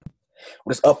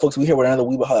What is up, folks? We here with another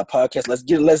We Behind podcast. Let's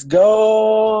get it. Let's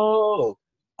go.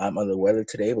 I'm under the weather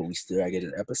today, but we still gotta get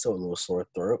an episode. A little sore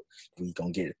throat. We gonna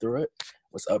get it through it.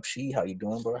 What's up, She? How you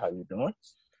doing, bro? How you doing?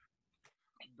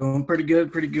 Doing pretty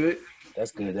good, pretty good.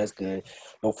 That's good. That's good.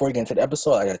 But before we get into the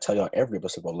episode, I gotta tell y'all every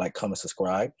episode go like, comment,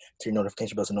 subscribe to your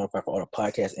notification bell to notify for all the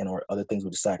podcasts and or other things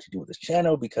we decide to do with this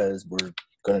channel because we're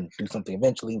gonna do something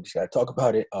eventually. We just gotta talk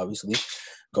about it, obviously.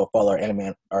 Go follow our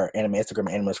anime Instagram,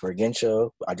 Anime for Again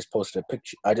Show. I just posted a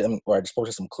picture. I just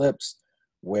posted some clips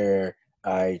where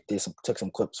I took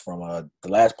some clips from the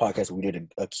last podcast we did.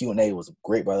 A Q&A. It was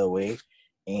great, by the way,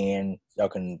 and y'all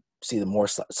can see the more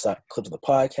clips of the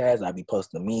podcast. I'll be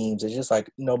posting the memes. It's just like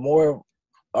more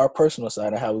our personal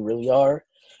side of how we really are.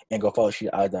 And go follow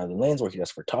She Eyes Out of the Lens where he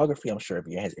does photography. I'm sure if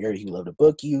you're in his area, he would love to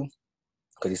book you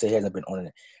because he said he hasn't been on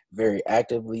it very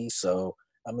actively. So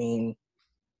I mean,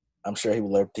 I'm sure he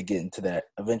would love to get into that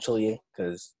eventually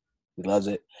because he loves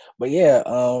it. But yeah,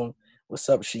 what's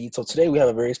up, She? So today we have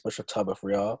a very special topic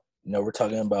for y'all. We're going to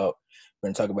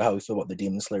talk about how we feel about the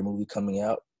Demon Slayer movie coming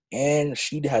out. And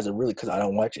She has a really, because I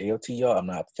don't watch AOT, y'all. I'm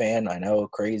not a fan. I know,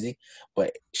 crazy.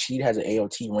 But She has an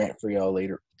AOT rant for y'all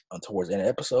later towards the end of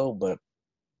the episode. But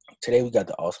today we got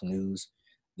the awesome news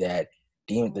that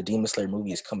the Demon Slayer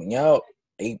movie is coming out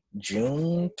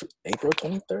April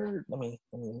 23rd. Let me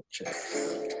check.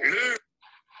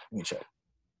 Let me check.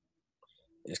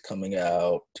 It's coming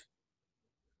out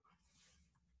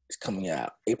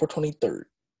April 23rd.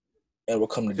 And it will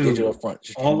come to digital front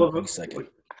just all of it. Second.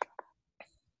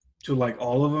 To like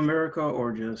all of America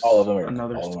or just all of America?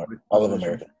 Another all of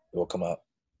America. It will come out.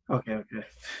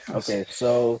 Okay.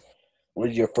 So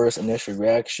what is your first initial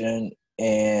reaction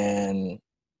and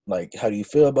like how do you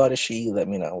feel about it, She? Let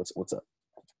me know. What's up?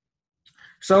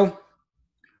 So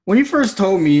when you first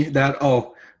told me that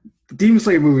the Demon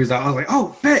Slayer movie is out, I was like,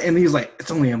 oh, bet. And he was like,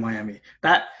 it's only in Miami.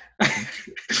 That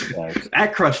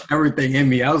that crushed everything in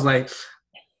me. I was like,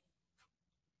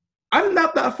 I'm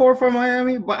not that far from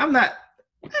Miami, but I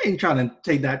ain't trying to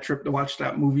take that trip to watch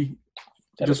that movie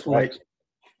just for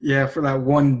for that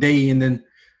one day and then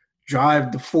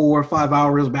drive the 4 or 5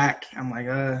 hours back. I'm like,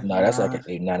 no, that's like an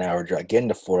 8-9 hour drive. Getting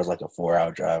to 4 is like a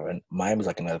 4-hour drive, and Miami's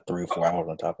like another 3 or 4 hours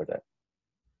on top of that.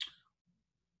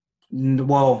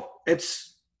 Well,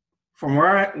 it's from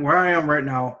where I am right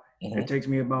now. Mm-hmm. It takes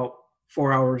me about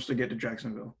 4 hours to get to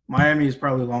Jacksonville. Miami is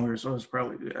probably longer, so it's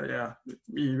probably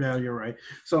you're right.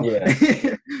 So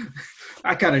yeah.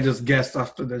 I kind of just guessed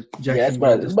after the Jacksonville. Yeah,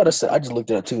 it's about to say. I just looked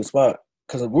it up too. It's about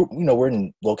because we're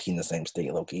in low-key in the same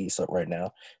state, low-key so right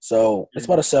now. So it's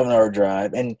about a 7-hour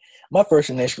drive, and my first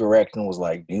initial reaction was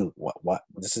like, dude, what?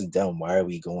 This is dumb. Why are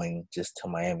we going just to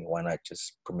Miami? Why not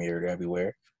just premiere it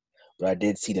everywhere? But I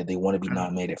did see that they want to be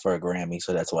nominated for a Grammy,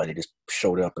 so that's why they just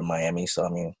showed up in Miami. So I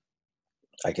mean,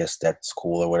 I guess that's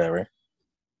cool or whatever.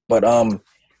 But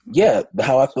yeah,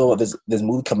 how I feel about this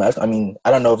movie coming out. I mean, I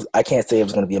don't know I can't say if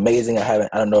it's going to be amazing. I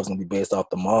don't know if it's going to be based off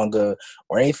the manga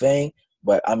or anything.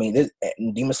 But I mean,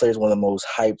 Demon Slayer is one of the most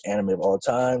hyped anime of all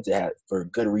time. It had for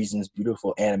good reasons,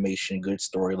 beautiful animation, good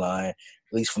storyline. At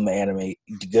least from the anime,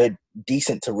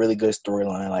 decent to really good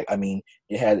storyline. Like I mean,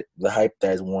 it had the hype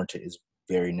that is warranted is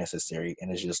very necessary,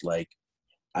 and it's just like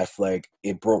I feel like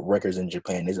it broke records in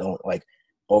Japan. It's like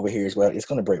over here as well. It's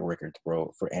gonna break records,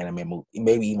 bro, for anime movie,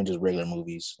 maybe even just regular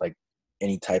movies, like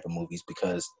any type of movies,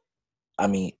 because I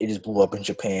mean it just blew up in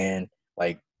Japan.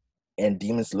 Like, and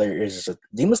Demon Slayer is a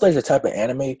type of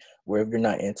anime where if you're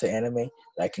not into anime,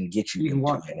 that can get you into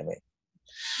anime.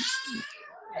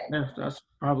 Yeah, that's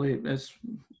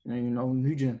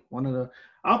New Gen.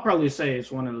 I'll probably say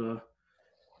it's one of the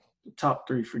top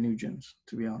 3 for New Gens,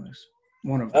 to be honest.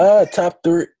 One of them. Top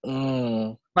 3.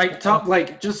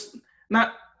 Just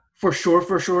not for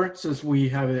sure, since we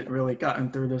haven't really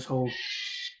gotten through this whole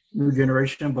new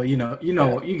generation, but you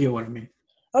get what I mean.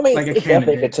 I mean, like it's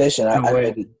definitely a contention.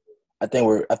 I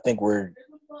think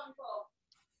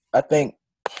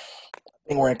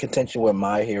we're in contention with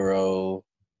My Hero,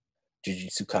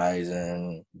 Jujutsu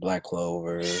Kaisen, Black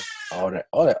Clover, all that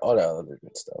other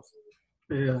good stuff.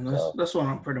 Yeah, that's what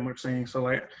I'm pretty much saying. So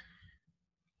like,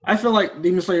 I feel like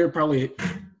Demon Slayer probably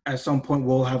at some point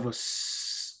will have a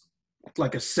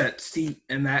set seat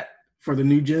in that for the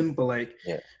new gen, but like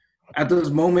at this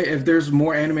moment, if there's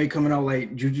more anime coming out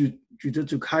like Jujutsu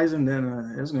Kaisen,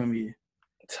 then it's gonna be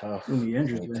tough. It's gonna be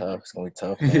interesting. It's gonna be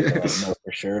tough. Man. I know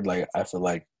for sure. Like I feel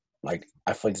like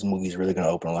this movie is really gonna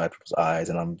open a lot of people's eyes,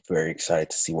 and I'm very excited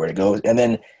to see where it goes. And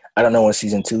then I don't know when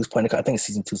season 2 is planning to. I think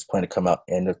season 2 is planning to come out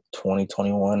end of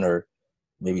 2021 or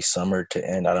maybe summer to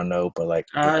end. I don't know, but like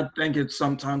I think it's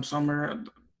sometime summer.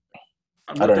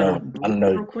 I don't know. I don't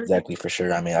know exactly for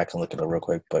sure. I mean, I can look it up real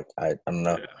quick, but I don't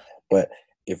know. Yeah. But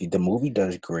if the movie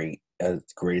does great as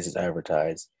it's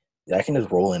advertised, that can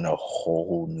just roll in a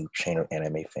whole new chain of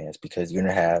anime fans because you're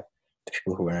gonna have the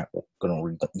people who are not gonna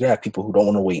read. You have people who don't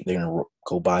want to wait. They're gonna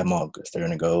go buy mangas. They're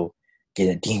gonna go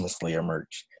get a Demon Slayer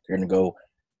merch. They're gonna go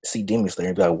see Demon Slayer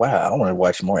and be like, "Wow, I want to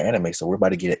watch more anime." So we're about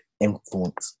to get an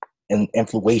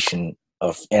influation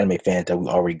of anime fans that we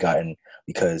already gotten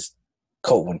because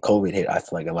when COVID hit, I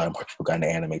feel like a lot of more people got into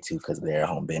anime too because they're at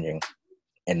home binging,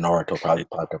 and Naruto probably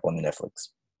popped up on Netflix.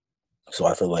 So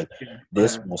I feel like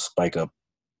this will spike up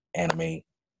anime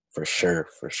for sure.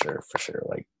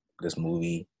 Like this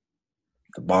movie,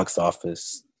 the box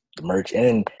office, the merch,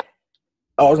 and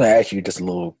I was gonna ask you just a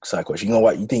little side question.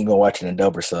 You think you're gonna watch it in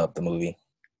dub or sub? The movie?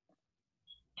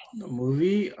 The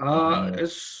movie?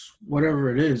 It's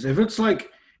whatever it is. If it's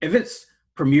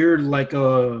premiered like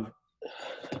a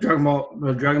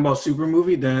the Dragon Ball Super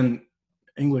movie, then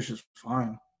English is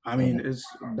fine. I mean, it's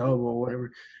dub or whatever.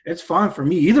 It's fine for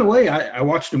me. Either way, I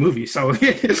watched the movie, so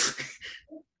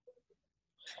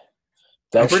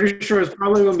I'm pretty sure it's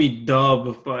probably gonna be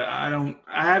dub, but I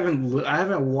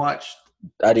haven't watched.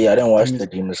 I didn't watch the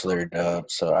Demon Slayer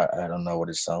dub, so I don't know what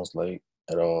it sounds like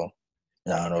at all.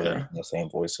 And I don't know they're the same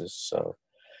voices, so.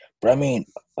 But I mean,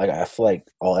 like I feel like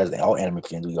all anime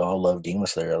fans, we all love Demon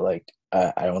Slayer. Like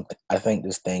I think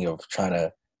this thing of trying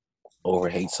to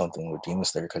overhate something with Demon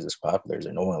Slayer because it's popular is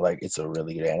annoying. Like it's a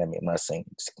really good anime. I'm not saying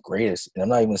it's the greatest, and I'm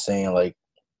not even saying like.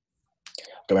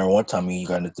 I remember one time you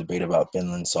got in a debate about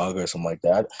Vinland Saga or something like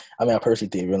that. I mean, I personally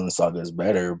think Vinland Saga is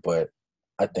better, but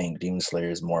I think Demon Slayer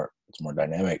is more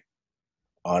dynamic.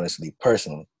 Honestly,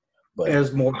 personally, but it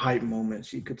has more hype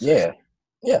moments. You could say.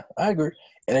 Yeah, I agree.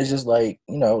 And it's just like,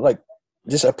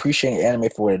 just appreciating anime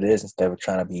for what it is instead of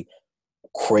trying to be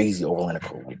crazy over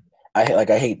analytical. I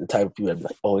hate the type of people that be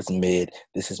like, oh, it's mid.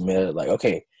 This is mid. Like,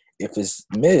 okay, if it's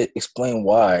mid, explain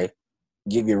why.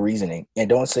 Give your reasoning. And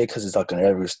don't say because it's like an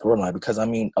every storyline. Because, I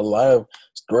mean, a lot of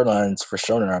storylines for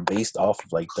shonen are based off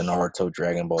of, like, the Naruto,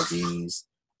 Dragon Ball Z's,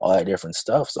 all that different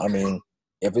stuff. So, I mean,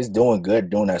 if it's doing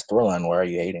good, doing that storyline, why are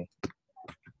you hating?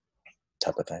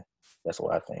 Type of thing. That's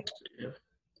what I think. Yeah.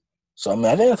 So, I mean,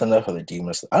 I think that's enough for the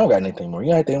Demon Slayer. I don't got anything more.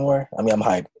 You got anything more? I mean, I'm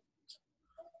hyped.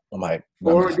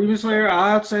 For Demon Slayer,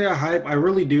 I'd say I'm hype. I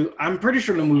really do. I'm pretty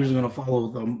sure the movie's going to follow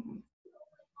the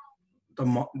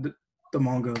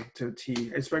manga to a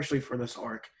T, especially for this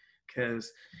arc. But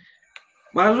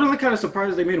I was really kind of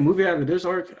surprised they made a movie out of this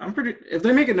arc. If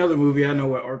they make another movie, I know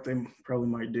what arc they probably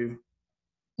might do.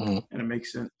 Mm-hmm. And it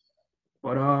makes sense.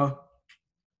 But,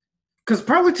 because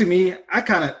probably to me,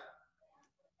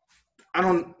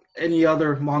 any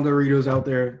other manga readers out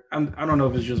there, I don't know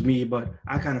if it's just me, but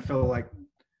I kind of felt like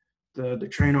the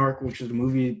train arc, which is the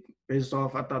movie based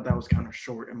off, I thought that was kind of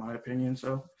short in my opinion.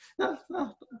 So,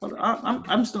 no, but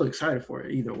I'm still excited for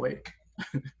it either way.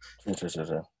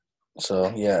 Sure.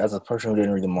 So, yeah, as a person who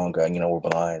didn't read the manga, we're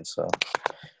blind. So,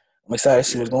 I'm excited to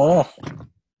see what's going on.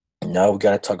 Now we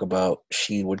got to talk about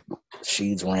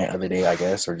Sheed's rant of the day, I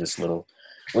guess, or just little.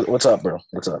 What's up, bro?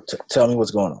 What's up? Tell me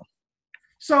what's going on.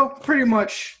 So, pretty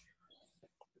much,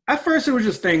 at first it was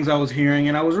just things I was hearing,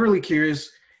 and I was really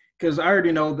curious because I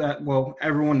already know that, well,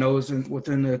 everyone knows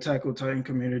within the Attack on Titan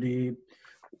community,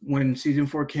 when Season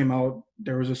 4 came out,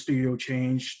 there was a studio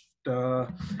change.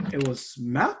 It was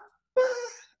Mappa?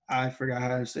 I forgot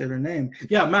how to say their name.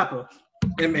 Yeah, Mappa.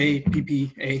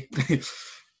 M-A-P-P-A.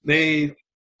 They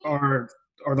are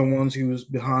the ones who was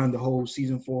behind the whole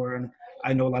Season 4, and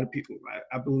I know a lot of people,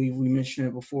 I believe we mentioned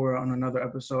it before on another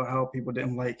episode, how people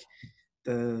didn't like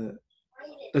the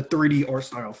 3D art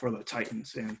style for the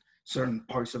Titans, and certain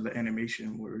parts of the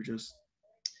animation were just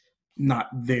not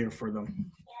there for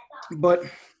them. But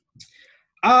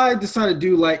I decided to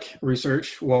do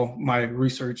research. Well, my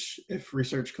research, if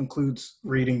research concludes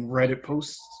reading Reddit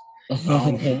posts.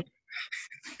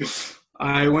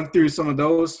 I went through some of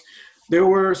those. There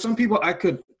were some people I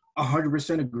could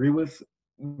 100% agree with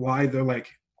why they're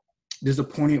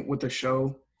disappointed with the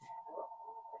show.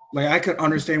 I could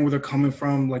understand where they're coming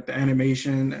from, the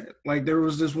animation. There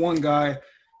was this one guy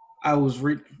I was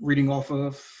reading off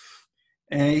of,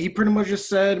 and he pretty much just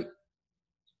said,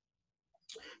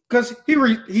 because he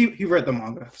read the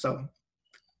manga, so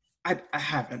I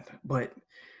haven't, but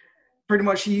pretty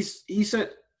much he said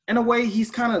in a way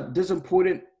he's kind of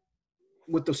disappointed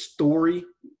with the story,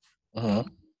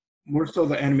 more so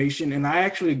the animation, and I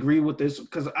actually agree with this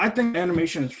because I think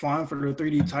animation is fine for the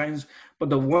 3D Titans,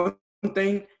 but the one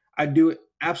thing I do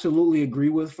absolutely agree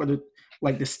with for the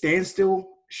the standstill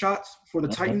shots for the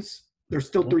Titans, they're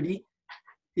still 3D.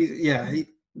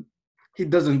 He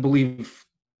doesn't believe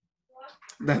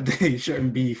that they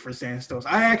shouldn't be for standstills.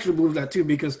 I actually believe that too,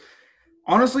 because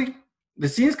honestly, the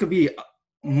scenes could be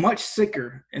much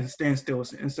sicker in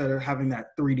standstills instead of having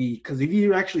that 3D. Because if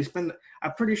you actually spend,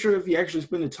 I'm pretty sure if you actually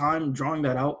spend the time drawing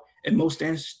that out in most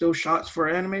standstill shots for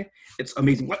anime, it's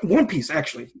amazing. Like One Piece,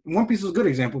 actually. One Piece is a good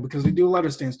example because they do a lot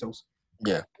of standstills.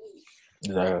 Yeah.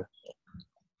 Exactly.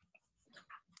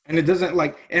 And it doesn't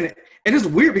like, and it is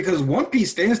weird because One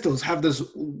Piece standstills have this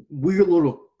weird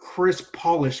little crisp,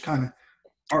 polished kind of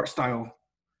art style,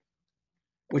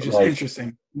 which is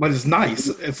interesting, but it's nice.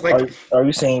 It's like, are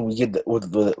you saying we get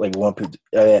with like One Piece?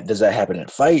 Does that happen in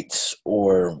fights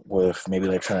or with maybe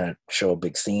like trying to show a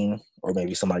big scene, or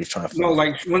maybe somebody's trying to? No,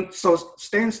 like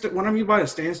standstill. What I mean by a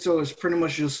standstill is pretty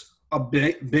much just a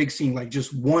big scene, like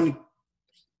just one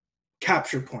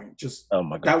capture point, just oh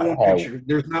my God, that one picture.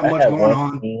 There's not much going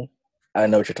on. Scene. I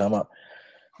know what you're talking about.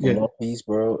 Yeah. One Piece,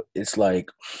 bro. It's like,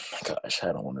 gosh,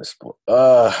 I don't want to spoil.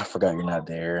 I forgot you're not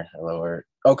there, Lord.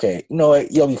 Okay, you know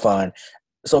what? You'll be fine.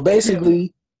 So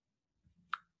basically,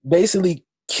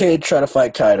 Kid try to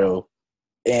fight Kaido,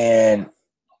 and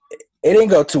it didn't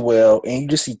go too well. And you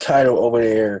just see Kaido over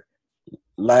there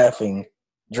laughing,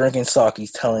 drinking sake,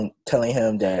 telling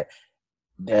him that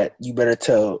you better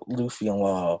tell Luffy and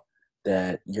Law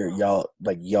that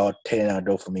y'all taking out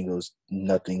Doflamingo's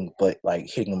nothing but like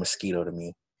hitting a mosquito to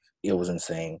me. It was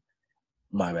insane.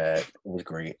 My bad. It was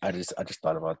great. I just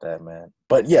thought about that, man.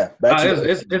 But yeah,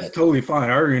 it's totally fine.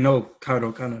 I already know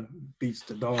Kaido kind of beats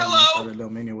the dog inside of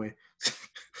them anyway.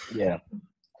 Yeah.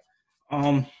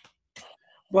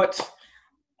 But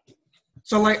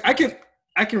so like I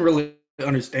can really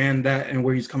understand that and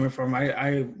where he's coming from.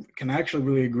 I can actually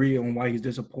really agree on why he's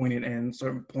disappointed in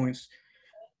certain points.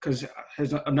 Because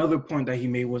another point that he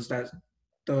made was that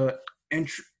the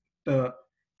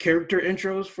character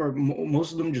intros for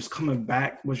most of them just coming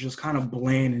back was just kind of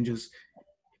bland, and just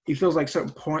he feels like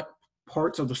certain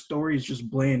parts of the story is just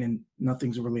bland and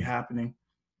nothing's really happening.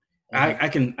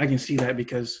 Mm-hmm. I can see that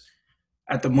because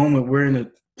at the moment we're in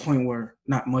a point where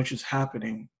not much is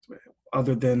happening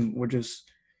other than we're just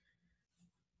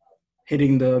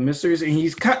hitting the mysteries, and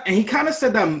he kind of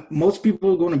said that most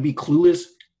people are going to be clueless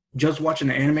just watching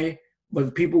the anime,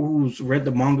 but people who's read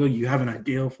the manga, you have an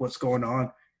idea of what's going on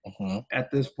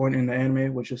at this point in the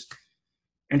anime, which is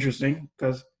interesting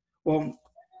because, well,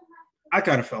 I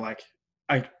kind of felt like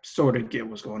I sort of get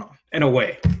what's going on in a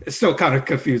way. It's still kind of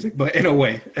confusing, but in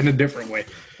a different way.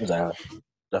 Exactly.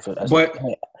 But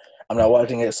I'm not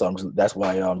watching it, so that's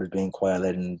why I'm just being quiet,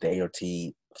 letting the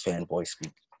AOT fanboy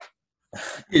speak.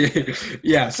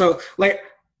 Yeah. So like,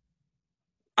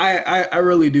 I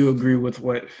really do agree with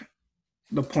what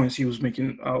the points he was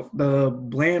making. The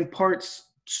bland parts,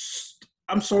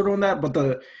 I'm sort of on that, but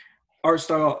the art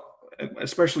style,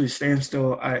 especially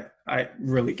standstill, I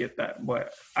really get that,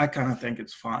 but I kind of think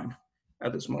it's fine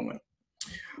at this moment.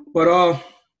 But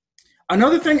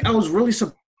another thing, I was really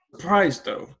surprised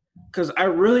though, because I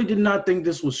really did not think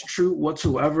this was true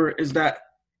whatsoever, is that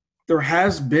there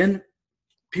has been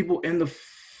people in the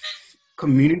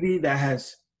community that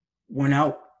has went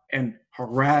out and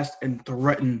harassed and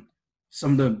threatened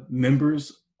some of the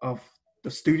members of the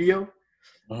studio,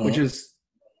 which is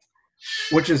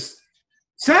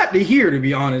sad to hear, to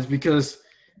be honest, because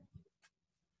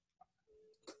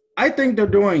I think they're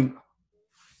doing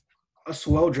a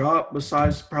swell job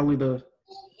besides probably the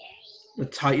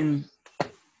Titan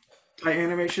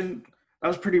animation. That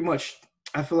was pretty much,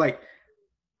 I feel like,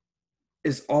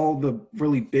 is all the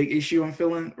really big issue I'm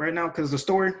feeling right now, because I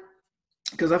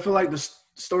feel like the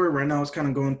story right now is kind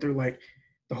of going through like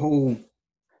the whole,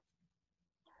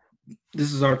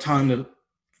 this is our time to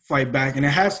fight back, and it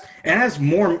has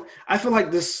more. I feel like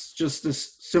this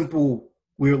simple,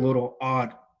 weird little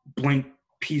odd blank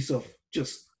piece of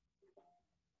just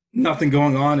nothing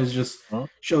going on is just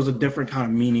shows a different kind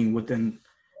of meaning within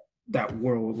that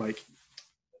world. Like,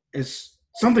 it's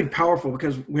something powerful,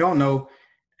 because we all know,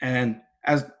 and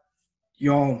as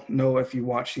you all know if you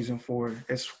watch season 4,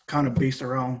 it's kind of based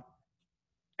around,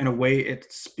 in a way,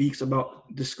 it speaks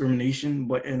about discrimination,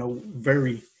 but in a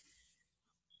very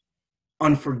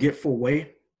unforgetful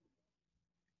way,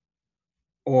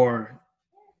 or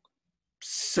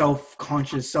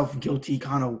self-conscious, self-guilty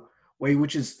kind of way,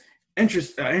 which is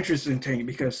interesting thing,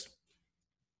 because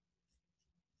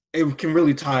it can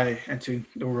really tie into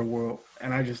the real world,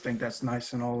 and I just think that's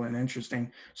nice and all and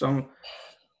interesting. So,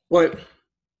 but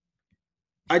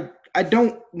I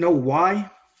don't know why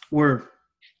we're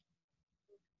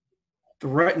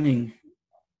threatening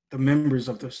the members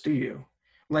of the studio.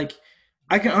 Like,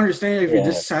 I can understand if you're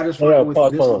dissatisfied with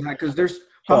this and that, because there's.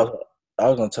 I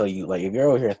was gonna tell you, like, if you're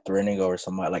over here threatening over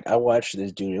somebody, like, I watched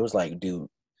this dude. It was like, dude,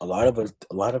 a lot of us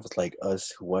like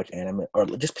us who watch anime or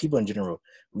just people in general,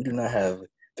 we do not have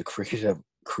the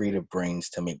creative brains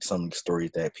to make some stories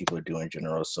that people are doing in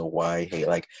general. So why, hey,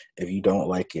 like if you don't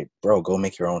like it, bro, go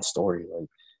make your own story. Like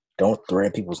don't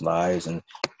threaten people's lives and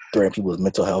threaten people's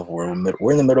mental health. We're in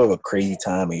the middle of a crazy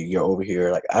time and you're over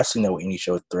here. Like I've seen that with any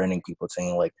show threatening people,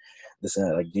 saying like this and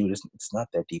that. Like, dude, it's not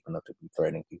that deep enough to be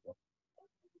threatening people.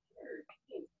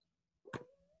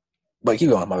 But keep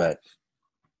going, my bad.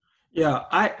 Yeah,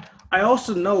 I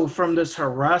also know from this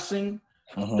harassing,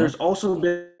 there's also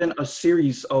been a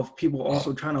series of people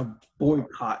also trying to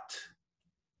boycott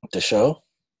the show,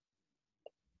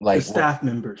 like the staff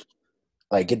members,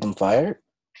 like get them fired.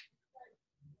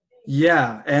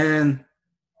 Yeah, and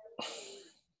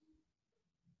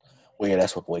well, yeah,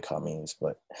 that's what boycott means.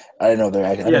 But I didn't know they're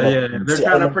actually. They're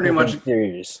trying to pretty much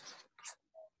serious.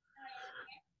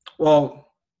 Well.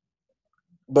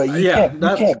 But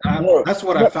that's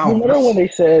what I found. Remember when they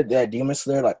said that Demon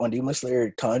Slayer, like on Demon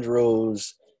Slayer,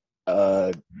 Tanjiro's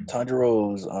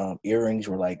earrings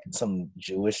were like some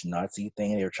Jewish Nazi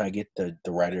thing. They were trying to get the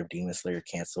writer of Demon Slayer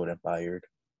canceled and fired.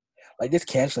 Like this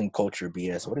canceling culture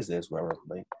BS. What is this, Robert?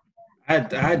 Like,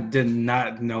 I did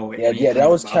not know it. Yeah, that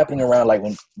was happening around like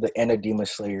when the end of Demon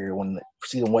Slayer, when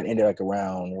season 1 ended, like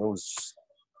around that was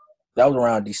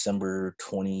around December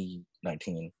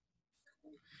 2019.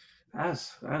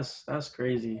 That's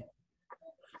crazy.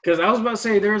 Because I was about to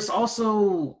say there's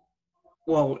also,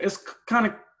 well, it's kind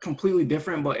of completely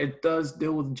different, but it does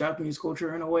deal with Japanese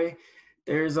culture in a way.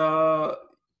 There was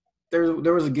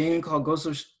a game called Ghost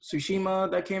of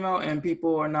Tsushima that came out, and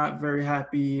people are not very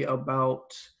happy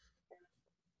about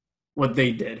what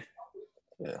they did.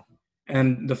 Yeah.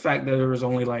 And the fact that there was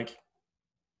only like,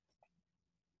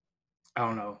 I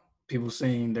don't know, people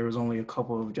saying there was only a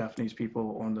couple of Japanese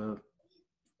people on the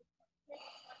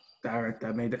direct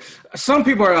that made it. Some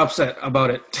people are upset about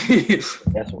it.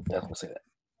 that's what say that.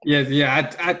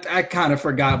 Yeah. I kind of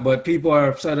forgot, but people are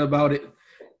upset about it.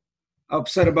 But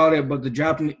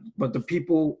the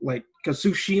people, like, because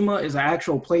Tsushima is an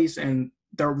actual place, and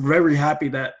they're very happy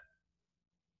that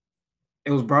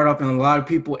it was brought up, and a lot of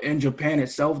people in Japan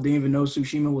itself didn't even know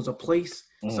Tsushima was a place.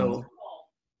 Mm-hmm. So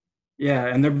yeah,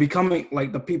 and they're becoming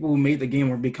like, the people who made the game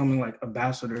were becoming like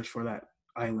ambassadors for that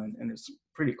island, and it's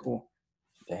pretty cool.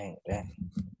 Dang.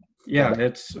 Yeah,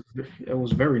 it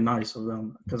was very nice of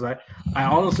them, because I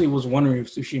honestly was wondering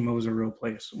if Tsushima was a real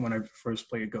place when I first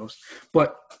played Ghost.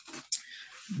 But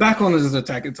back on this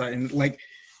Attack on Titan, like,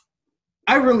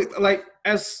 I really, like,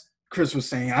 as Chris was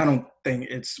saying, I don't think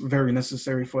it's very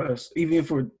necessary for us, even if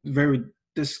we're very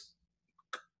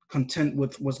discontent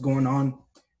with what's going on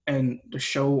and the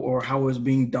show, or how it's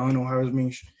being done, or how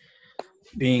it's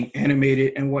being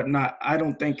animated and whatnot. I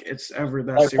don't think it's ever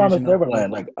that serious. Promised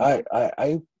Neverland, like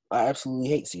I absolutely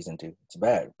hate season 2. It's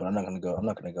bad, but I'm not gonna go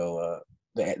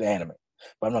the anime.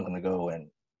 But I'm not gonna go and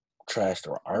trash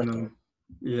their art.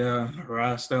 Yeah,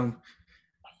 harass them.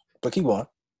 But keep going.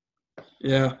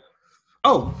 Yeah.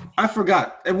 Oh, I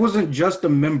forgot. It wasn't just the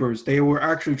members. They were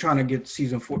actually trying to get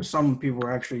season 4. Some people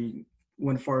actually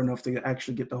went far enough to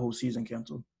actually get the whole season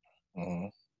canceled. Mm-hmm.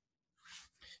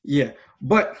 Yeah,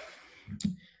 but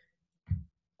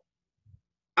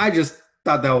I just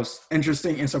thought that was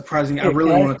interesting and surprising. I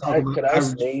really want to talk about.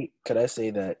 Could I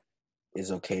say that it's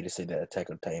okay to say that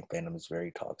Attack on Titan fandom is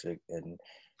very toxic, and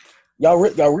y'all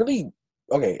really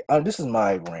okay? This is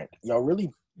my rant. Y'all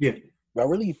really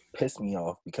pissed me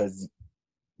off because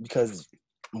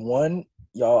one,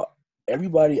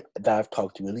 everybody that I've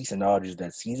talked to at least acknowledges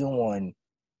that season 1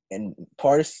 and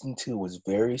part of season 2 was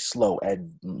very slow at a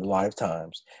lot of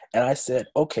times. And I said,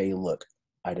 okay, look,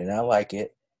 I did not like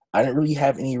it. I didn't really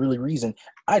have any really reason.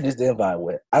 I just didn't vibe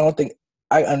with it. I don't think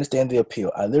I understand the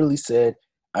appeal. I literally said,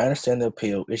 I understand the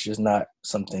appeal. It's just not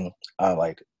something I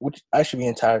like, which I should be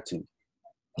entitled to.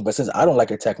 But since I don't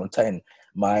like Attack on Titan,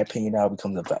 my opinion now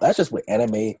becomes about. That's just with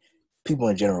anime people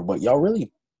in general. But y'all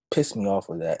really pissed me off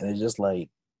with that. And it's just like,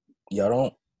 y'all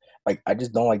don't, like, I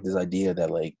just don't like this idea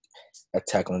that, like,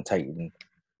 Attack on Titan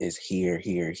is here.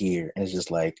 And it's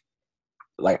just like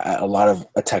a lot of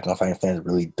Attack on Titan fans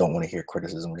really don't want to hear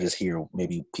criticism. Just hear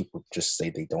maybe people just say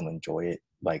they don't enjoy it.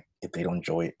 Like, if they don't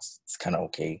enjoy it, it's kind of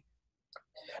okay.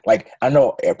 Like, I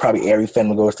know probably every fan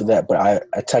will go through that, but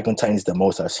Attack on Titan is the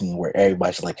most I've seen where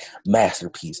everybody's like,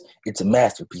 masterpiece. It's a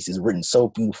masterpiece. It's written so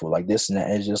beautiful, like this and that.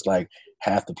 And it's just like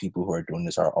half the people who are doing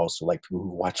this are also like people who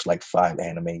watch like 5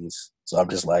 animes. So I'm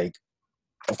just like,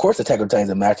 of course Attack on Titan is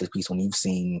a masterpiece when you've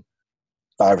seen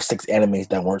 5 or 6 animes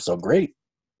that weren't so great.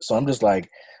 So I'm just like,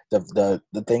 the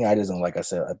thing I just don't like, I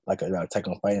said, like Attack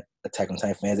on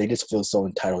Titan fans, they just feel so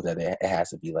entitled that it has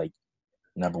to be like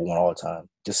number one all the time.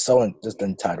 Just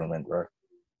entitlement, bro.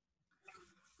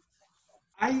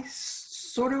 I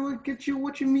sort of would get you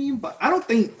what you mean, but I don't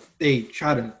think they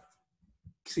try to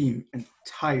seem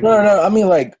entitled. No. I mean,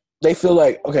 like, they feel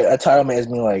like, okay, entitlement is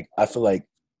mean like, I feel like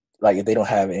if they don't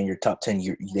have it in your top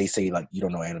 10, they say like you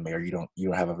don't know anime or you don't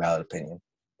have a valid opinion.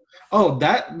 Oh,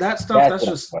 that stuff.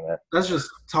 That's just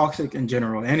toxic in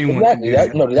general. Anyone exactly.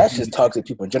 can do that. That's just toxic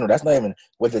people in general. That's not even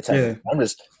with the time. Yeah. I'm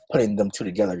just putting them two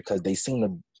together because they seem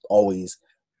to always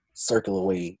circle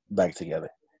away back together.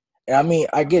 And I mean,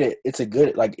 I get it. It's a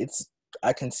good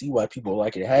I can see why people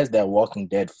like it. It has that Walking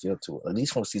Dead feel to it, at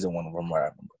least from season 1 from what I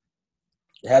remember.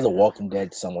 It has a Walking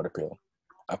Dead somewhat appeal.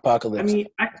 Apocalypse. I mean,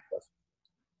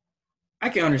 I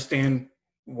can understand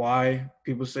why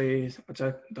people say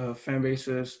the fan base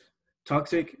is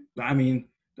toxic. I mean,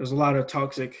 there's a lot of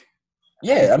toxic.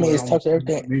 Yeah, I mean, it's toxic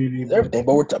everything.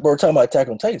 But we're talking about Attack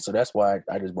on Titan, so that's why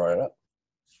I just brought it up.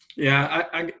 Yeah,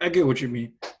 I get what you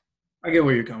mean. I get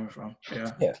where you're coming from.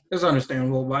 Yeah, it's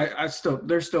understandable, but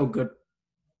they're still good.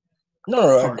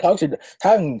 No,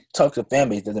 having toxic fan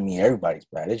base doesn't mean everybody's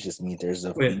bad. It just means there's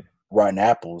rotten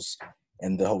apples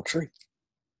in the whole tree.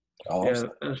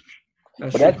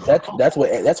 But that's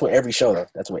what every show does.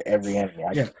 That's what every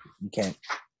anime. You can't.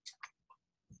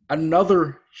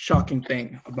 Another shocking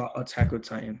thing about Attack on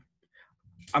Titan.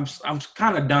 I'm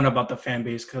kind of done about the fan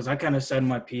base because I kind of said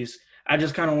my piece. I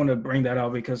just kind of want to bring that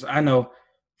out because I know,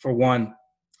 for one,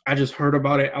 I just heard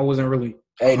about it. I wasn't really.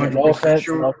 Hey, no offense.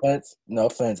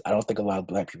 I don't think a lot of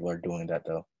black people are doing that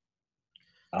though.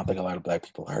 I don't think a lot of black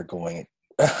people are going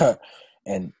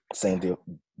and saying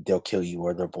they'll kill you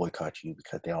or they'll boycott you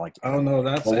because they don't like it. I don't know.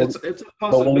 It's a possibility.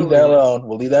 But we'll leave that alone.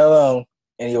 We'll leave that alone.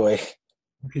 Anyway.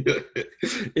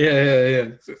 Yeah.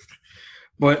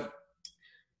 But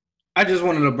I just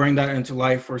wanted to bring that into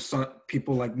life for some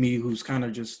people like me who's kind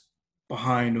of just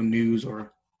behind on news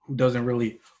or who doesn't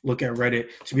really look at Reddit.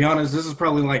 To be honest, this is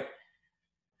probably like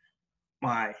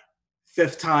my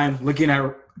 5th time looking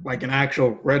at like an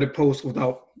actual Reddit post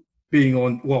without being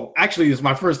on. Well, actually, it's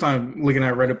my first time looking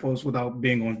at Reddit posts without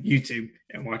being on YouTube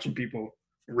and watching people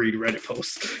read Reddit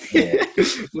posts. Yeah.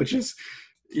 Which is,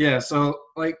 so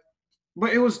like,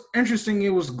 but it was interesting. It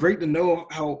was great to know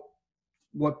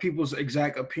what people's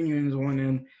exact opinions on,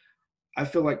 and I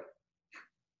feel like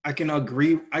I can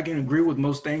agree with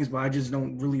most things, but I just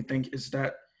don't really think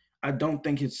I don't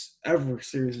think it's ever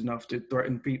serious enough to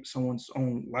threaten someone's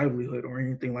own livelihood or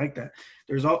anything like that.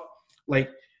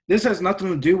 This has nothing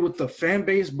to do with the fan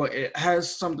base, but it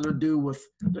has something to do with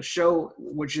the show,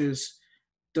 which is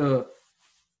the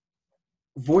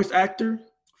voice actor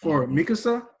for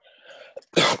Mikasa.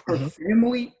 Her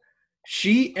family,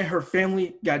 she and her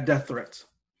family got death threats.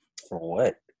 For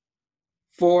what?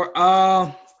 For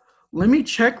let me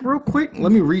check real quick.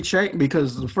 Let me recheck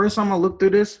because the first time I looked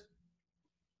through this,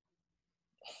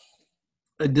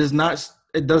 it does not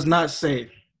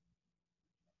say.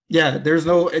 Yeah,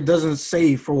 it doesn't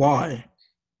say for why.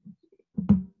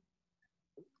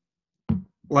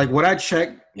 Like what I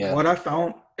checked, what I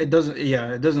found, it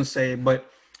doesn't say, but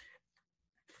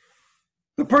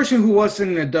the person who was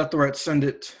sending a death threat sent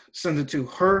it to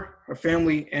her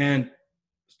family, and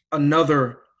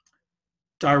another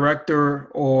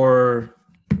director it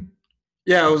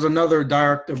was another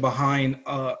director behind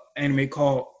anime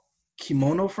called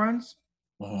Kemono Friends.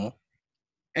 Mm-hmm.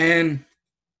 And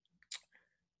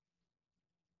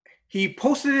he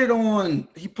posted on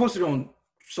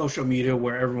social media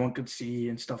where everyone could see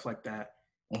and stuff like that.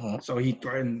 Mm-hmm. So he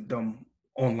threatened them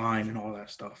online and all that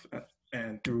stuff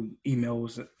and through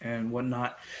emails and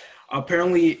whatnot.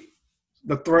 Apparently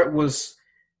the threat was,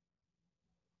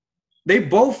 they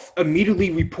both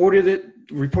immediately reported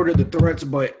the threats,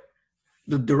 but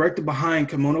the director behind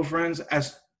Kemono Friends,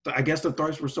 I guess the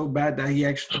threats were so bad that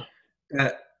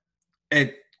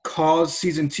it caused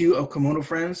season 2 of Kemono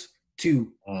Friends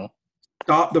to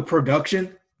stop the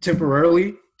production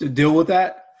temporarily to deal with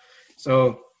that.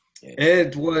 So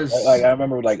it was like I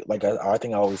remember I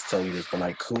think I always tell you this, but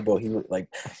like Kubo,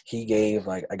 he gave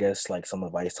I guess some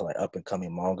advice to up and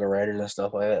coming manga writers and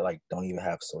stuff like that. Like, don't even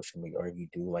have social media, or if you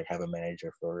do, have a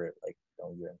manager for it. Like,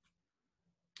 don't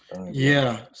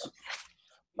even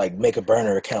make a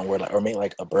burner account or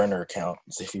make a burner account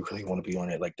if you really want to be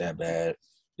on it that bad.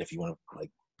 If you want to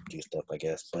do stuff, I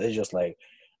guess. But it's just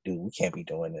dude, we can't be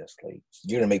doing this.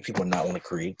 You're gonna make people not want to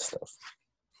create stuff.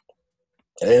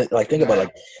 And then, think about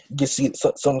you can see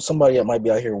somebody that might be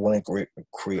out here wanting to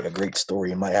create a great story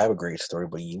and might have a great story,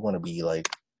 but you want to be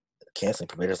canceling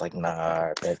people. It's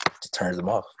nah, that turns them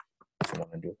off if you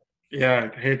want to do it. Yeah,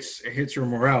 it hits your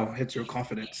morale, hits your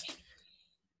confidence.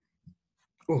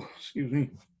 Oh, excuse me.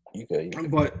 You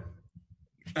good. But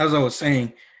as I was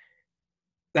saying,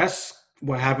 that's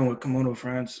what happened with Kimono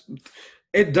Friends.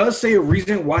 It does say a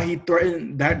reason why he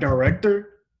threatened that director.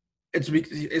 It's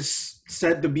because it's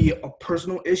said to be a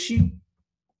personal issue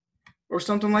or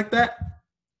something like that.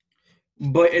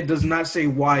 But it does not say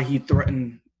why he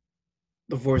threatened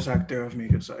the voice actor of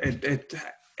Mikasa.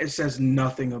 It says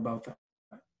nothing about that.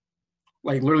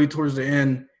 Like literally towards the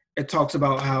end, it talks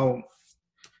about how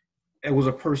it was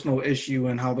a personal issue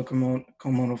and how the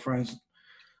Kimono Friends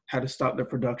had to stop the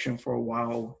production for a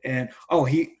while. And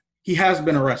he has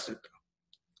been arrested.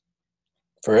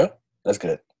 For real? That's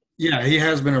good. Yeah, he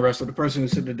has been arrested. The person who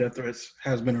sent the death threats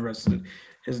has been arrested.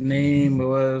 His name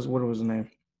was, what was his name?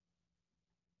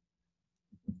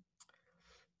 I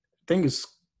think it's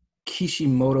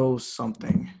Kishimoto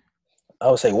something. I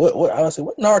would say what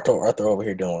Naruto Arthur over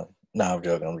here doing? Nah, I'm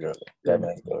joking. That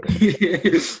man's good.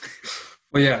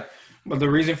 But yeah, but the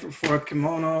reason for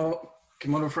Kimono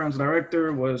Friends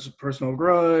director was personal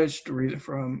grudge. The reason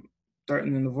from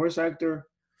threatening the voice actor,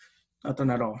 nothing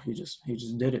at all. He just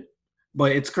did it.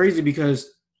 But it's crazy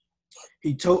because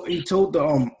he told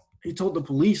the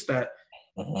police that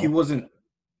he wasn't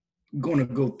going to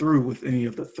go through with any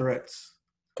of the threats.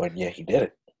 But yeah, he did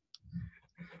it.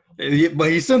 But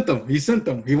he sent them.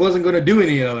 He wasn't going to do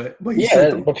any of it. But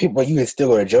but you can still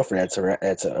go to jail for that.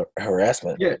 That's a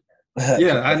harassment. Yeah,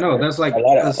 yeah, I know. That's like a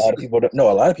lot of people don't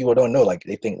know. A lot of people don't know. Like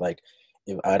they think like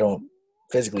if I don't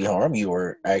physically harm you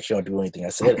or I actually don't do anything I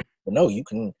said, but no, you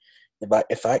can.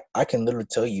 If I can literally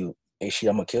tell you, hey, shit,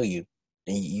 I'm gonna kill you,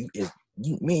 and me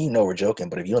and you know we're joking.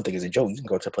 But if you don't think it's a joke, you can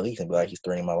go to the police and be like, he's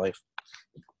threatening my life.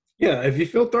 Yeah, if you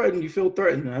feel threatened, you feel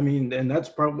threatened. I mean, and that's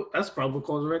probably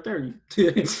cause right there.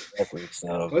 Exactly.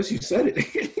 So, plus, you said it.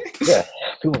 Yeah,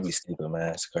 people be stupid,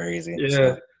 man. It's crazy. Yeah,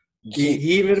 so, he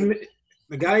even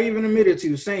the guy even admitted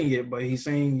to saying it, but he's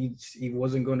saying he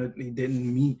wasn't gonna. He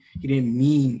didn't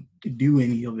mean to do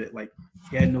any of it. Like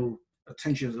he had no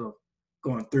intentions of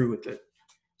going through with it.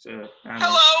 So I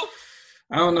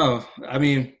don't know. I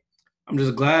mean, I'm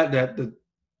just glad that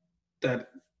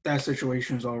that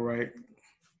situation is all right.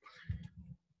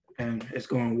 And it's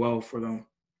going well for them.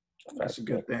 That's a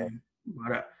good thing.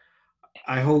 But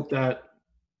I hope that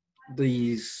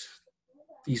these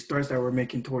threats that we're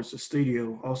making towards the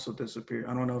studio also disappear.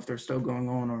 I don't know if they're still going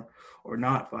on or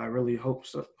not, but I really hope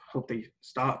they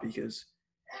stop because,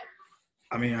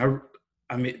 I mean,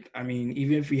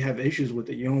 even if we have issues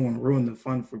with it, you don't want to ruin the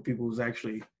fun for people who's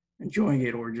actually enjoying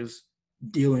it or just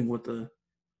dealing with the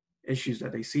issues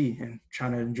that they see and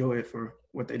trying to enjoy it for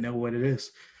what they know what it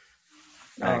is.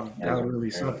 That would really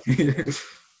suck. You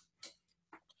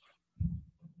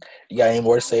got any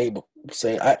more to say?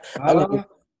 I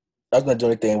was gonna do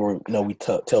anything where we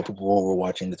tell people what we're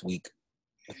watching this week.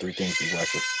 The 3 things we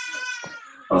watched.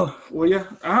 Oh well, yeah.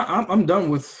 I'm done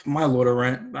with my Lord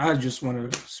rant. I just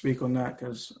want to speak on that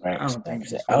because I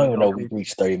don't even know we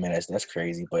reached 30 minutes. That's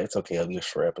crazy, but it's okay. It'll be a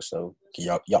short episode.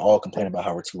 Y'all all complain about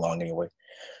how we're too long anyway.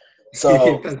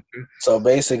 So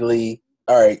basically.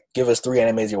 All right, give us 3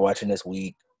 animes you're watching this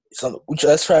week.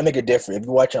 Let's try to make it different. If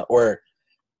you're watching, or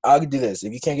I'll do this.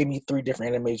 If you can't give me 3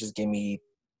 different animes, just give me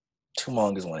 2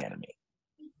 mangas, 1 anime.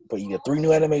 But you get 3 new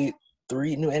animes,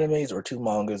 or 2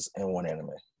 mangas and 1 anime.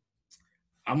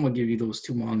 I'm gonna give you those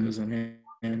 2 mangas and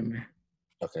anime.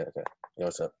 Okay. Yo,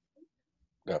 what's up?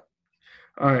 Go.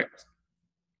 All right.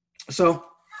 So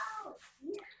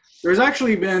there's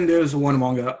 1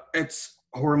 manga. It's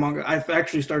a horror manga. I've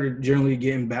actually started generally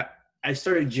getting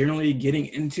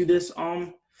into this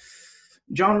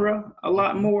genre a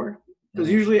lot more because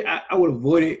usually I would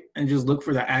avoid it and just look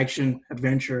for the action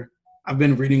adventure. I've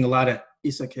been reading a lot of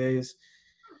isekais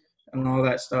and all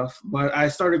that stuff, but I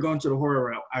started going to the horror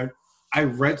route. I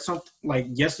read something like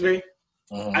yesterday.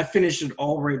 I finished it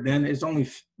all right then. There's only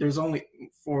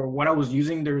for what I was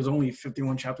using. There's only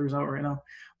 51 chapters out right now,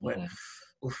 but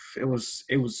it was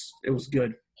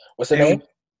good. What's the name?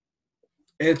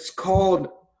 It's called.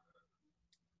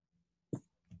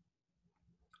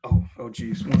 Oh,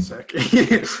 geez. 1 sec.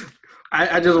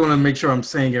 I just want to make sure I'm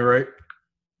saying it right.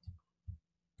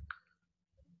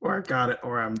 Or I got it,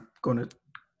 or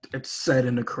it's said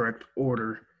in the correct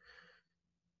order.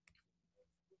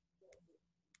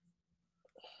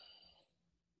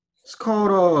 It's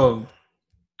called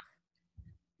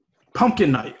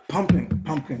Pumpkin Night. Pumpkin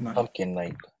Night. Pumpkin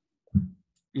Night.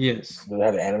 Yes. Does it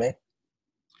have an anime?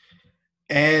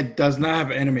 It does not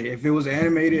have an anime. If it was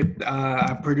animated,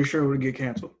 I'm pretty sure it would get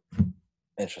canceled.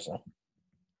 Interesting.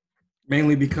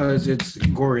 Mainly because it's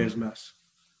gory as mess.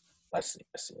 I see.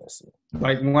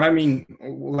 Like when I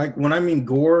mean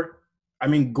gore, I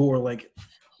mean gore. Like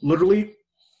literally,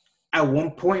 at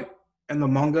one point in the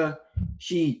manga,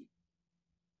 she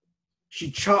she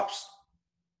chops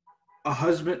a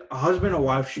husband and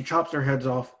wife. She chops their heads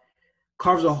off,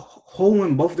 carves a hole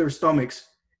in both their stomachs,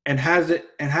 and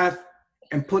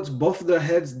puts both of their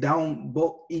heads down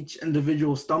each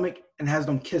individual stomach and has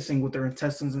them kissing with their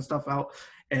intestines and stuff out.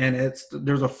 And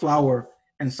there's a flower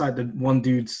inside the one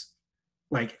dude's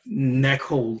like neck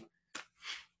hole.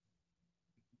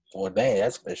 Well, dang,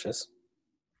 that's vicious.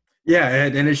 Yeah,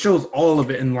 and it shows all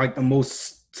of it in like the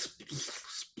most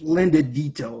splendid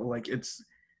detail. Like it's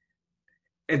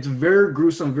very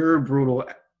gruesome, very brutal,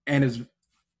 and it's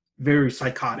very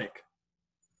psychotic.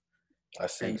 I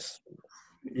see.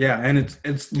 Yeah, and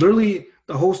it's literally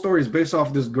the whole story is based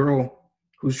off this girl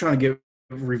who's trying to get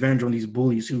revenge on these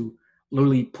bullies who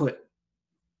literally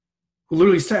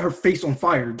set her face on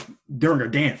fire during a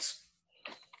dance.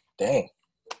 Dang.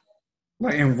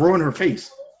 Like, and ruin her face.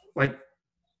 Like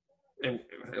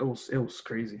it was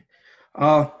crazy.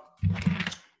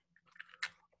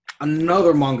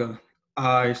 Another manga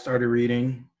I started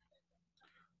reading.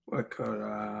 What could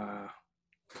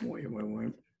wait.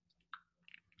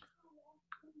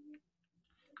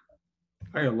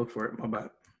 I gotta look for it. My bad.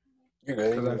 You're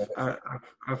good.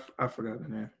 Because I forgot the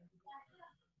name.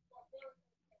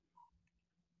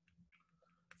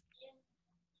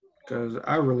 Because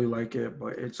I really like it,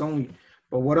 but it's only.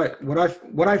 But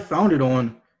what I found it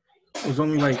on was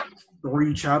only like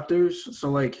 3 chapters, so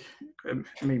like it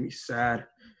made me sad.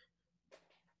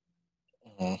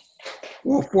 Mm-hmm.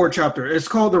 Well, 4 chapters. It's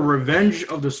called The Revenge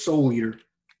of the Soul Eater.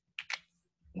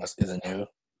 Is it new?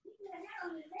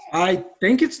 I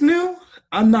think it's new.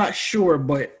 I'm not sure,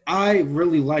 but I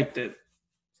really liked it.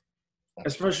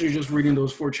 Especially just reading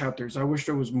those 4 chapters. I wish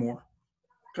there was more,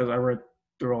 because I read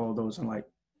through all of those in like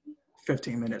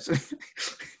 15 minutes.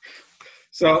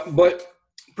 So, but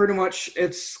pretty much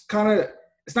it's not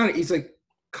an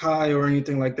isekai or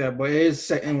anything like that, but it is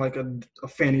set in like a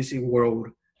fantasy world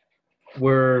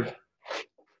where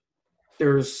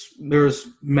there's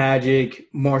magic,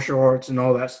 martial arts, and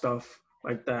all that stuff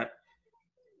like that.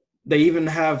 They even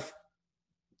have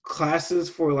classes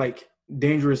for like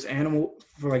dangerous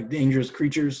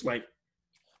creatures, like,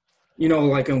 you know,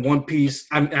 like in One Piece.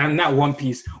 I'm not One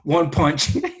Piece. One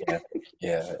Punch.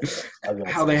 Yeah.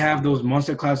 How they have those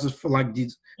monster classes for like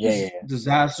these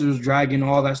disasters, dragon,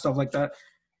 all that stuff like that.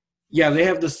 Yeah, they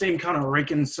have the same kind of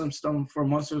ranking system for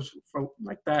monsters for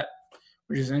like that,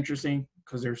 which is interesting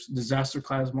because there's disaster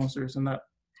class monsters and that,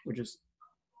 which is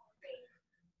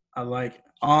I like.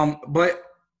 But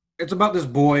it's about this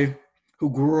boy who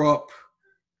grew up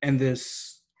in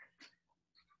this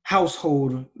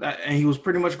household and he was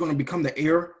pretty much going to become the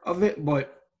heir of it,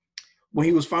 but when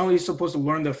he was finally supposed to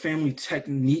learn the family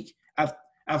technique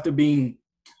after being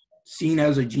seen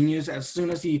as a genius, as soon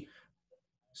as he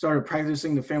started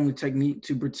practicing the family technique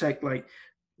to protect, like,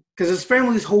 because his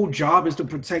family's whole job is to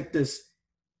protect this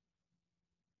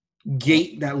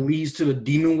gate that leads to the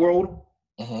demon world.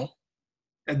 Mm-hmm.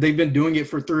 And they've been doing it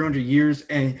for 300 years.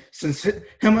 And since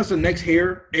him as the next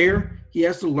heir, he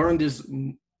has to learn this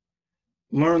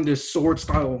sword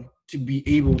style to be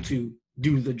able to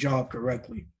do the job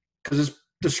correctly. Because it's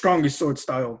the strongest sword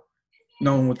style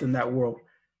known within that world.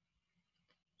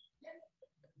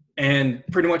 And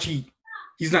pretty much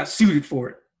he's not suited for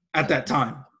it at that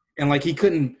time. And like he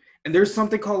couldn't, and there's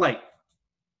something called like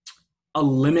a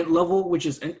limit level, which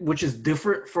is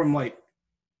different from like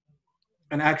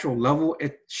an actual level.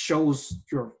 It shows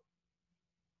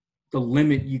the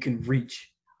limit you can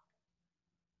reach.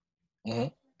 Mm-hmm.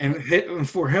 And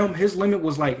for him, his limit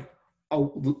was like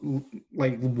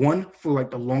 1 for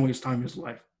like the longest time in his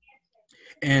life.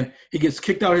 And he gets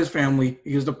kicked out of his family.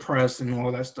 He gets depressed and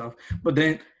all that stuff. But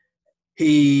then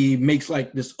he makes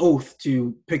like this oath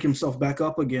to pick himself back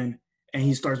up again, and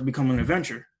he starts becoming an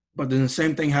adventurer. But then the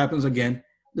same thing happens again.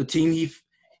 The team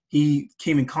he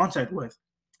came in contact with,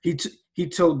 he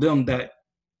told them that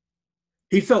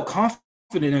he felt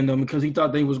confident in them because he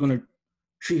thought they was going to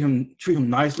treat him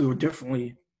nicely or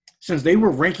differently. Since they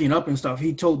were ranking up and stuff,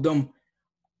 he told them,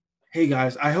 "Hey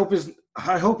guys, I hope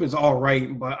it's all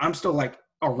right, but I'm still like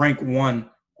a rank 1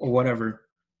 or whatever,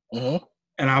 mm-hmm.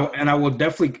 and I will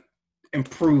definitely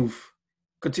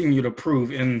continue to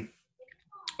improve." And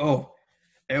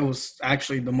it was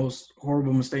actually the most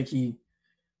horrible mistake he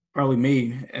probably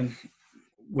made, and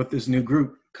with this new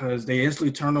group, because they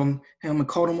instantly turned on him and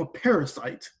called him a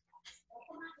parasite.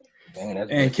 Dang,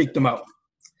 and kicked him out.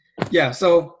 Yeah,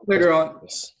 so later on,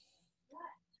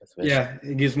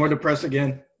 he gets more depressed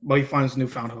again, but he finds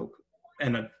newfound hope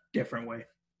in a different way.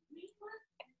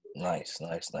 Nice.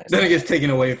 Then it gets taken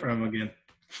away from him again.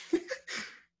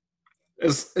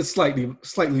 It's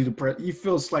slightly depressed. You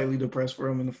feel slightly depressed for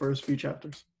him in the first few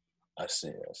chapters. I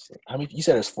see. I mean, you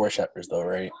said there's 4 chapters though,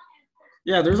 right?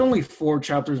 Yeah, there's only 4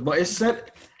 chapters, but it's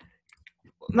set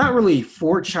not really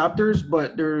 4 chapters,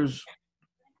 but there's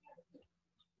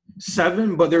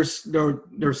 7, but they're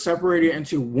separated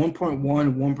into 1.1,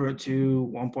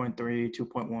 1.2, 1.3,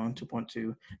 2.1,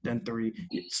 2.2, then 3,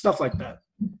 stuff like that.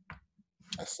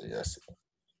 I see.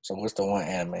 So what's the one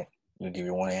anime? We'll give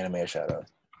you one anime a shout out.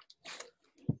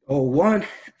 Oh, one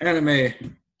anime.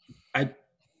 I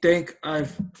think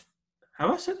have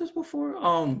I said this before?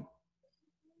 I'm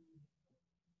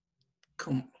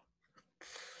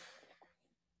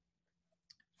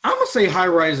gonna say High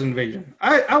Rise Invasion.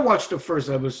 I watched the first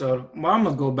episode, but I'm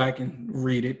gonna go back and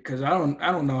read it because I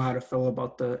don't know how to feel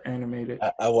about the animated.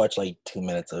 I watched like 2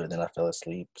 minutes of it, then I fell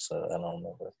asleep, so I don't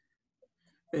remember.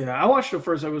 Yeah, I watched the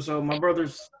first episode.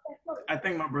 I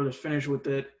think my brother's finished with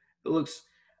it. It looks.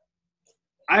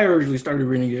 I originally started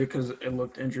reading it because it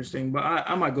looked interesting, but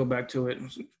I might go back to it and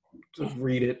just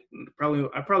read it.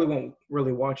 I probably won't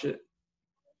really watch it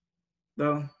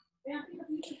though.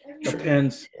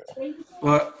 Depends.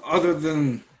 But other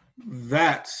than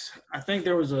that, I think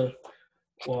there was I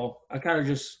kind of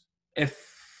just if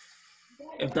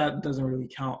that doesn't really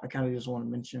count, I kind of just want to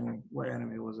mention what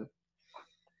anime was it.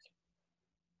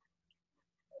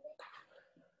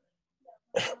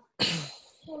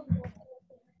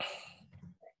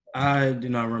 I do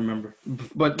not remember,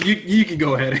 but you can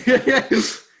go ahead.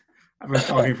 I've been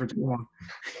talking for too long.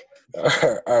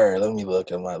 All right, let me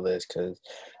look at my list because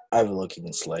I've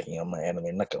been slacking on my anime.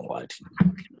 I'm not gonna lie to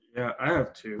you. Yeah, I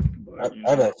have too. But, I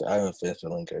haven't finished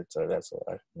feeling good, so that's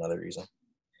another reason.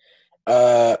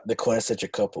 The quintessential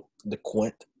couple,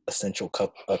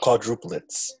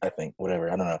 quadruplets. I think whatever.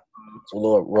 I don't know. It's a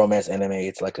little romance anime.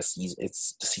 It's like a season.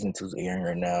 It's season 2's airing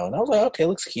right now, and I was like, okay, it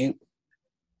looks cute.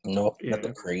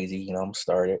 Nothing crazy. I'm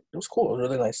started. It was cool. It was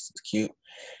really nice. It's cute.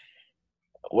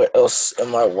 What else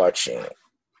am I watching?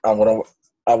 I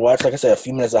watched, like I said, a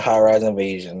few minutes of High Rise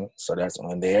Invasion, so that's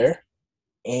on there.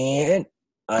 And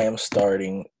I am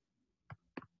starting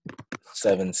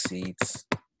 7 Seeds.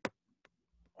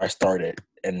 I started,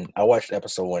 and I watched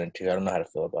episode 1 and 2. I don't know how to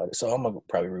feel about it, so I'm gonna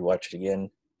probably rewatch it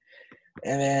again.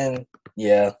 And then,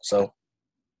 yeah, so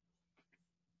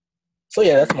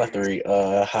yeah, that's my 3.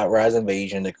 High Rise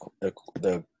Invasion,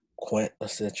 the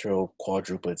quintessential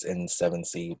quadruplets, and 7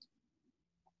 Seed.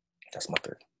 That's my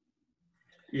 3.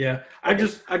 Yeah, I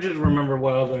just remember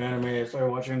what other anime I started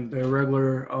watching. The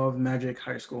Regular of Magic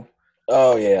High School.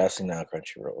 Oh yeah, I see now.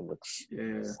 Crunchyroll. It looks.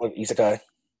 Yeah. What, isekai?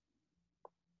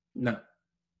 No.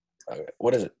 Okay.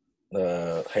 What is it?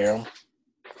 The harem?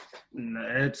 No,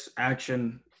 it's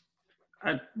action.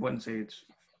 I wouldn't say it's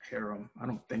harem. I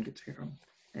don't think it's harem.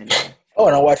 Anyway. Oh,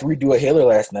 and I watched Redo a Healer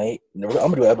last night. We're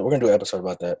gonna do an episode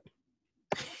about that.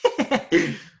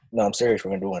 No, I'm serious.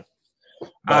 We're gonna do one.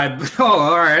 All right.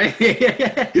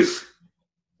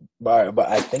 But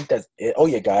I think that's it. Oh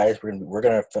yeah, guys, we're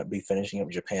gonna be finishing up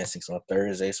Japan Sinks on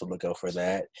Thursday, so look out for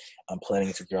that. I'm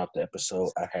planning to drop the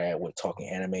episode I had with Talking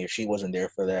Anime. She wasn't there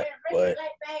for that, but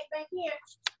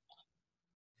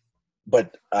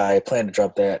I plan to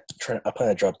drop that. I plan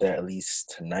to drop that at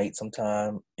least tonight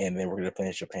sometime, and then we're gonna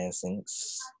finish Japan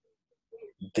Sinks.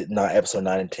 Not episode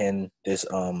 9 and 10 this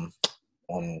on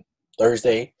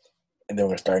Thursday, and then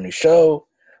we're gonna start a new show.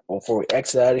 Before we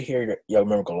exit out of here, y'all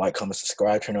remember, go like, comment,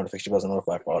 subscribe, turn notification bells, and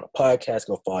notify for all the podcasts.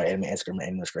 Go follow Anime Instagram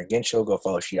and _Gensho. Go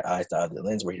follow Shida Eyes the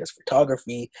Lens where he does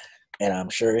photography. And I'm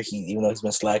sure even though he's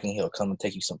been slacking, he'll come and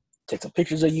take some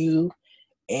pictures of you.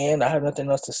 And I have nothing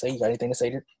else to say. You got anything to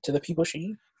say to the people,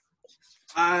 Shida?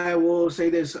 I will say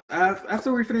this.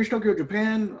 After we finish Tokyo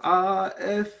Japan,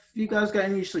 if you guys got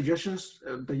any suggestions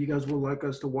that you guys would like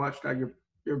us to watch that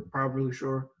you're probably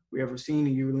sure we haven't seen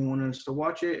and you really want us to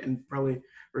watch it and probably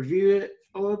review it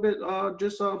a little bit,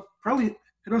 just probably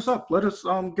hit us up. Let us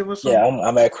give us some. Yeah,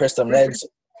 I'm at Crystal Negs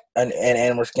and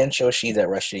Anime Gensho. She's at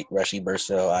Rashi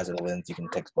Bursell, Eyes of the Lens. You can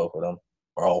text both of them,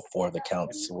 or all 4 of the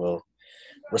accounts will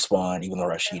respond, even though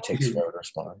Rashi takes forever to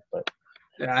respond. But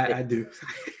yeah, I do.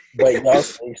 But y'all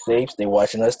stay safe, stay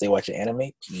watching us, stay watching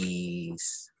anime.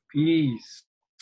 Peace.